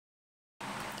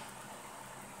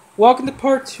Welcome to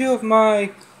part 2 of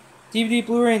my DVD,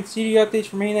 Blu-ray, and CD updates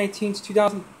for May 19th,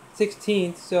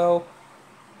 2016. So,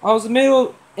 I was in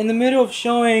the middle of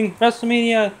showing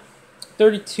WrestleMania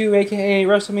 32, aka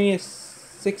WrestleMania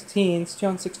 16,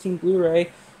 2016 Blu-ray.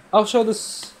 I'll show the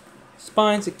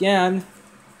spines again.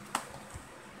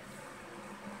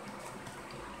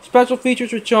 Special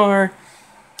features which are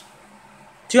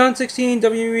 2016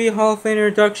 WWE Hall of Fame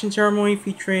introduction ceremony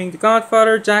featuring The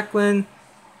Godfather, Jacqueline,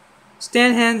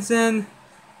 Stan Hansen,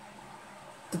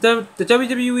 the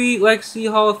WWE Legacy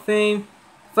Hall of Fame,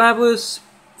 Fabulous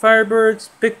Firebirds,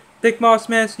 Big Boss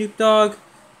Man, Snoop Dogg,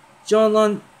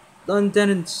 London,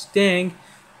 and Sting,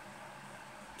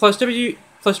 plus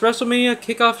WrestleMania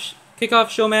kickoff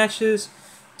show matches,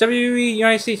 WWE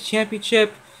United States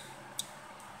Championship,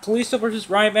 Kalisto versus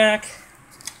Ryback,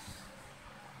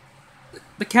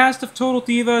 the cast of Total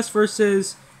Divas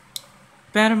versus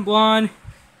Bad and Blonde,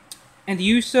 and the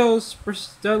Usos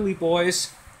versus Dudley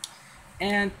Boys.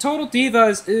 And Total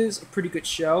Divas is a pretty good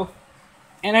show.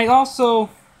 And I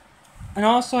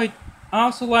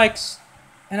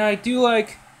do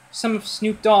like some of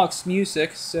Snoop Dogg's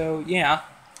music, so yeah.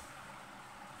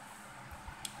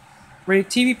 Rated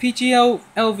TV PG LV,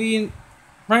 and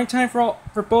running time for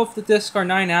both the discs are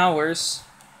 9 hours.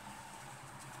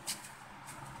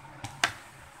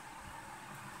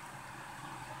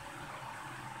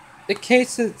 The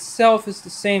case itself is the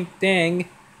same thing.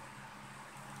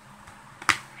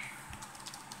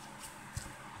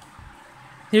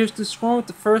 Here's the scroll with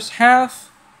the first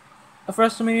half of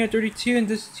WrestleMania 32, and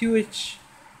this too,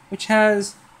 which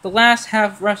has the last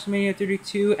half of WrestleMania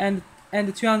 32 and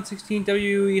the 2016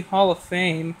 WWE Hall of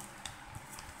Fame.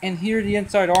 And here the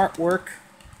inside artwork.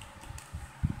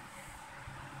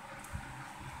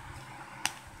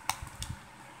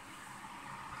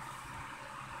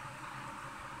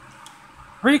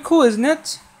 Pretty cool, isn't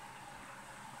it?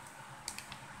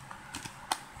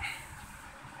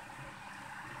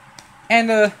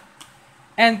 And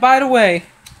by the way,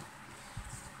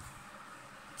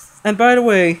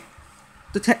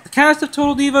 the cast of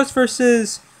Total Divas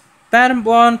versus Bad and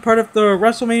Blonde, part of the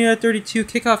WrestleMania 32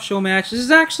 kickoff show match, this is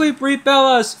actually Brie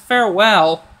Bella's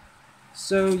farewell.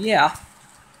 So yeah.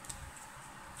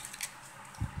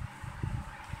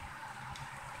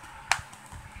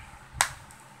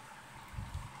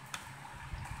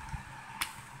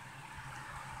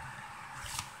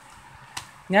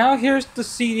 Now here's the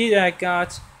CD that I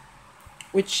got,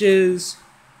 which is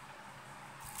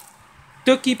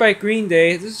Dookie by Green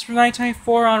Day. This is from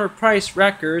 1994 on Reprise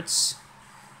Records.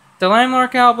 The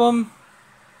Landmark album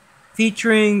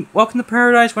featuring Welcome to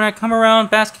Paradise, When I Come Around,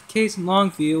 Basket Case, and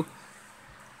Longview.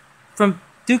 From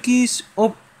Dookie's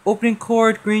opening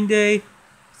chord, Green Day,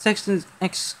 Sexton's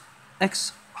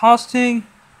exhausting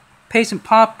pace and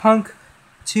pop punk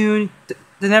tune,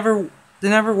 the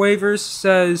never wavers,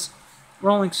 says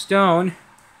Rolling Stone.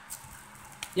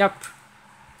 Yep.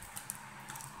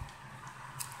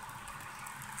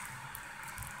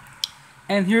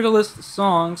 And here to list the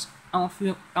songs. I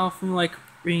don't feel like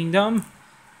reading them.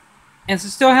 And it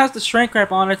still has the shrink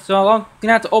wrap on it, so I'm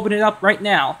gonna have to open it up right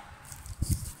now.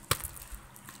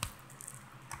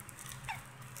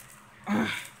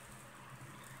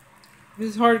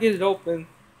 This is hard to get it open.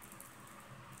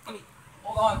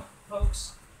 Hold on,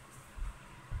 folks.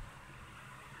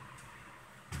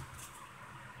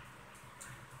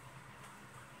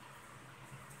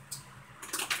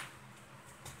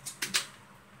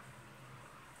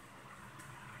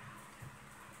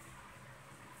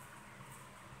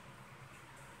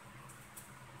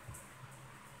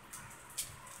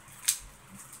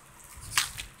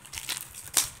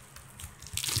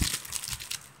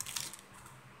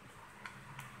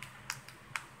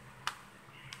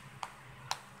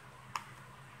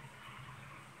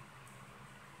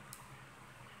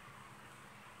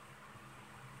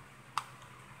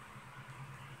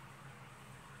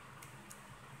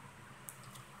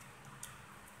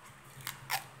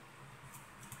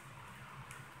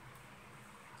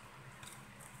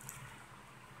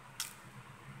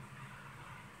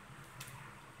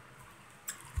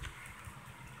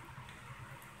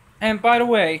 And by the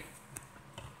way,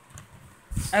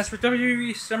 as for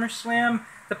WWE SummerSlam,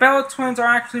 the Bella Twins are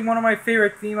actually one of my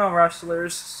favorite female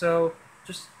wrestlers, so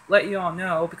just let you all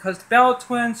know, because the Bella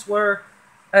Twins were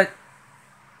a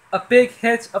big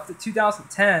hit of the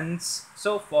 2010s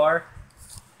so far.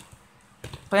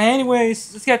 But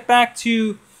anyways, let's get back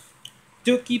to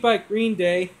Dookie by Green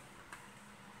Day.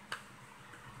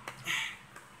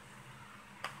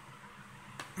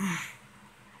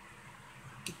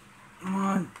 Come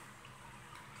on.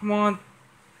 Come on.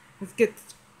 Let's get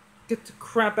the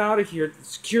crap out of here. The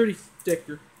security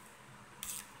sticker.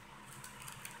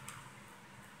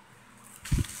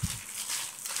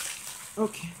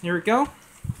 Okay, there we go.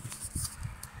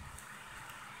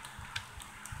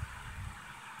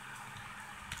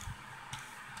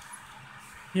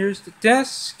 Here's the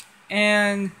disc,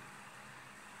 and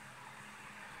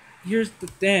here's the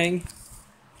thing.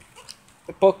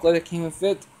 The booklet that came with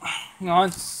it. Hang on.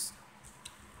 It's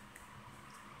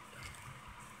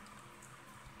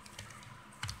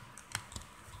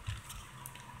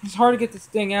hard to get this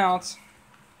thing out.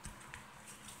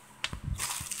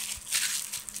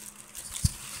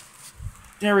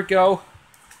 There we go.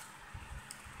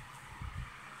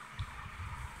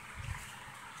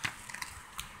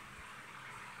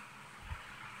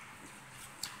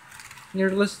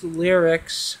 Here's a list of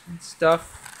lyrics and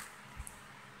stuff.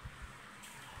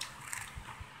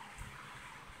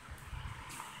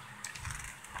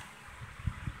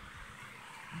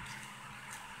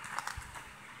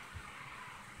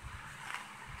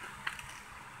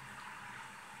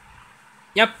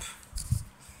 Yep.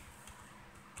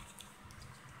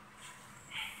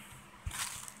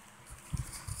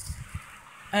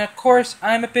 And of course,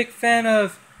 I'm a big fan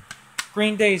of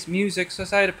Green Day's music, so I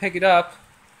decided to pick it up.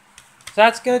 So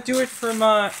that's gonna do it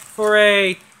for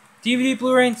a DVD,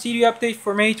 Blu-ray, and CD update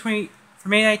for May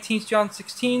 19th,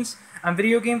 2016. I'm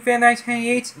Video Game Fan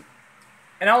 1998,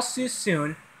 and I'll see you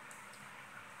soon.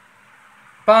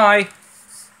 Bye.